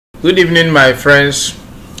Good evening, my friends.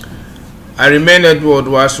 I remain Edward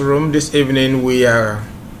Washroom. This evening we are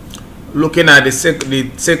looking at the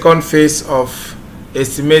second phase of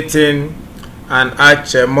estimating an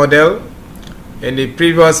arch model. In the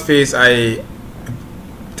previous phase, I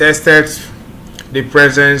tested the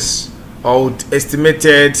presence or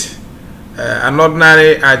estimated an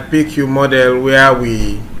ordinary arch PQ model where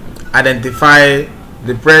we identify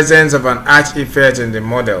the presence of an arch effect in the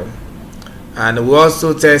model. And we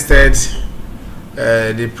also tested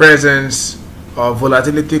the presence of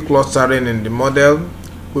volatility clustering in the model.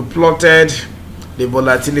 We plotted the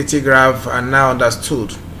volatility graph and now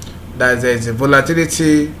understood that there is a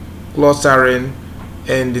volatility clustering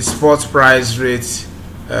in the spot price rate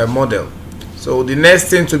model. So the next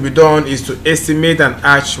thing to be done is to estimate an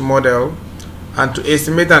arch model. And to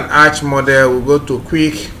estimate an arch model, we go to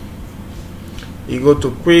quick, you go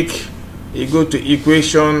to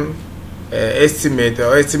equation, estimate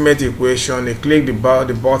or estimate equation. You click the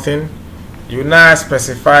button. You now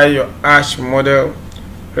specify your arch model.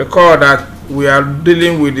 Recall that we are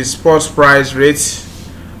dealing with the spot price rate,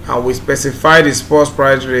 and we specify the spot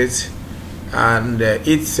price rate and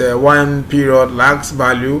its 1 period lags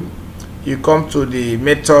value. You come to the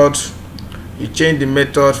method, you change the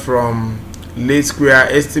method from least square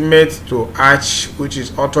estimate to arch, which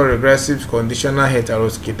is autoregressive conditional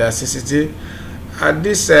heteroscedasticity. At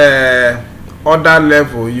this order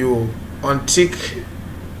level, you untick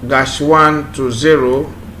 -1 to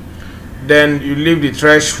 0, then you leave the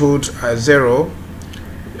threshold at 0.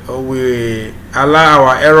 We allow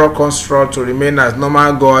our error construct to remain as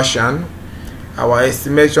normal Gaussian. Our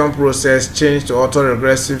estimation process changed to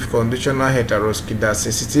autoregressive conditional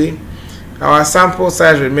heteroscedasticity. Our sample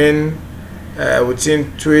size remain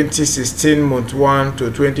within 2016 month 1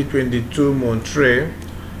 to 2022 month 3.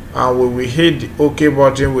 And we will hit the OK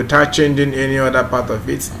button without changing any other part of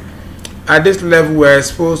it. At this level, we are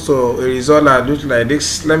exposed to a result that looks like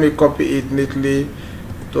this. Let me copy it neatly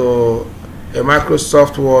to a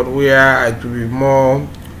Microsoft Word where it will be more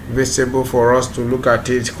visible for us to look at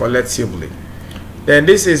it collectively. Then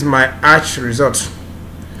this is my arch result.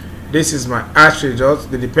 This is my arch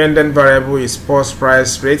result. The dependent variable is spot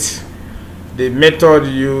price rate. The method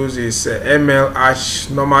used is ML arch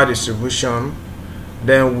normal distribution.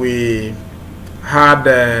 Then we had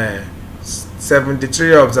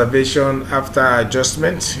 73 observations after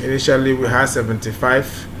adjustment. Initially we had 75.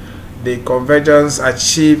 The convergence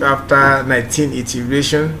achieved after 19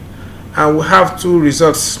 iterations, and we have two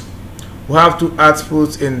results. We have two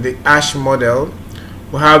outputs in the arch model.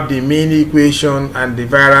 We have the mean equation and the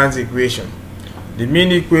variance equation. The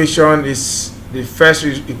mean equation is the first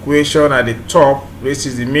equation at the top, which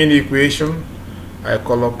is the mean equation. I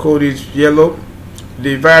color code it yellow.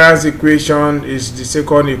 The variance equation is the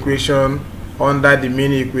second equation under the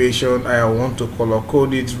mean equation. I want to color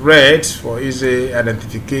code it red for easy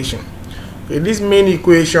identification. Okay, this mean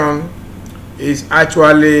equation is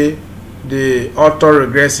actually the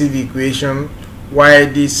autoregressive equation, while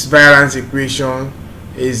this variance equation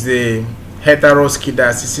is the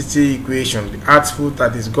heteroscedasticity equation, the output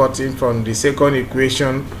that is gotten from the second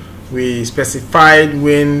equation we specified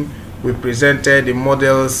when we presented the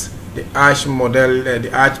models, the arch model, the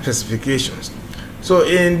arch specifications. So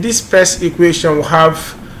in this first equation, we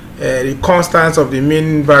have the constants of the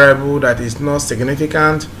mean variable that is not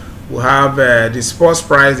significant. We have the spot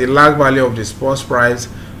price, the lag value of the spot price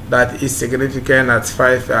that is significant at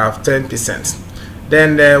 10%.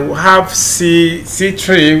 Then we have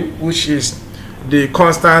C3, which is the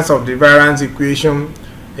constants of the variance equation,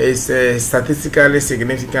 is statistically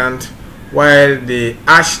significant, while the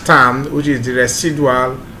arch term, which is the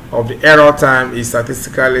residual of the error term, is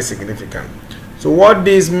statistically significant. So what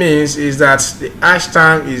this means is that the arch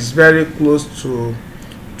term is very close to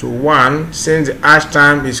 1. Since the arch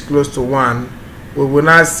term is close to 1, we will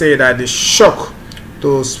not say that the shock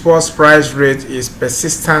to spot price rate is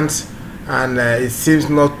persistent and it seems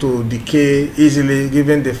not to decay easily,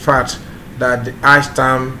 given the fact that the arch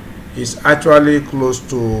term is actually close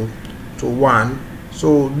to 1.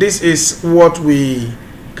 So this is what we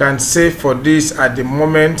can say for this at the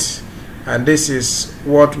moment, and this is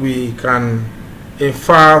what we can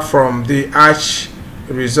infer from the arch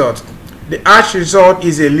result. The arch result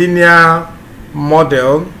is a linear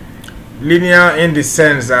model, linear in the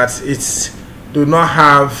sense that it do not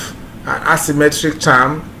have an asymmetric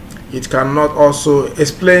term. It cannot also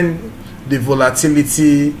explain the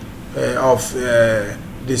volatility of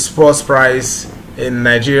the spot price in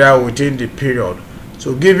Nigeria within the period.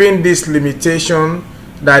 So given this limitation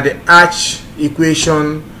that the arch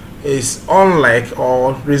equation is unlike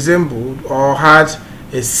or resembled or had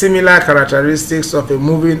a similar characteristics of a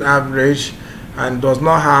moving average and does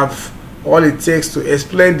not have all it takes to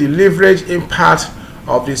explain the leverage impact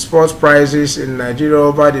of the spot prices in Nigeria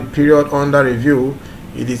over the period under review,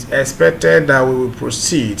 it is expected that we will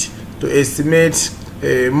proceed to estimate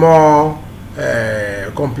a more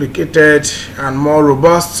complicated and more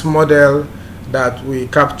robust model that will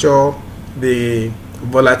capture the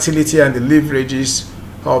volatility and the leverages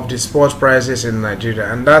of the spot prices in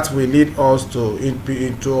Nigeria, and that will lead us to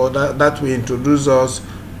that will introduce us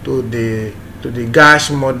to the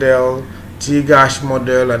GASH model, T-GASH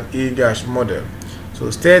model, and E-GASH model.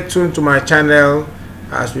 So stay tuned to my channel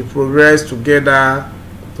as we progress together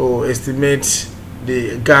to estimate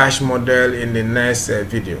the GASH model in the next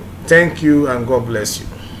video. Thank you and God bless you.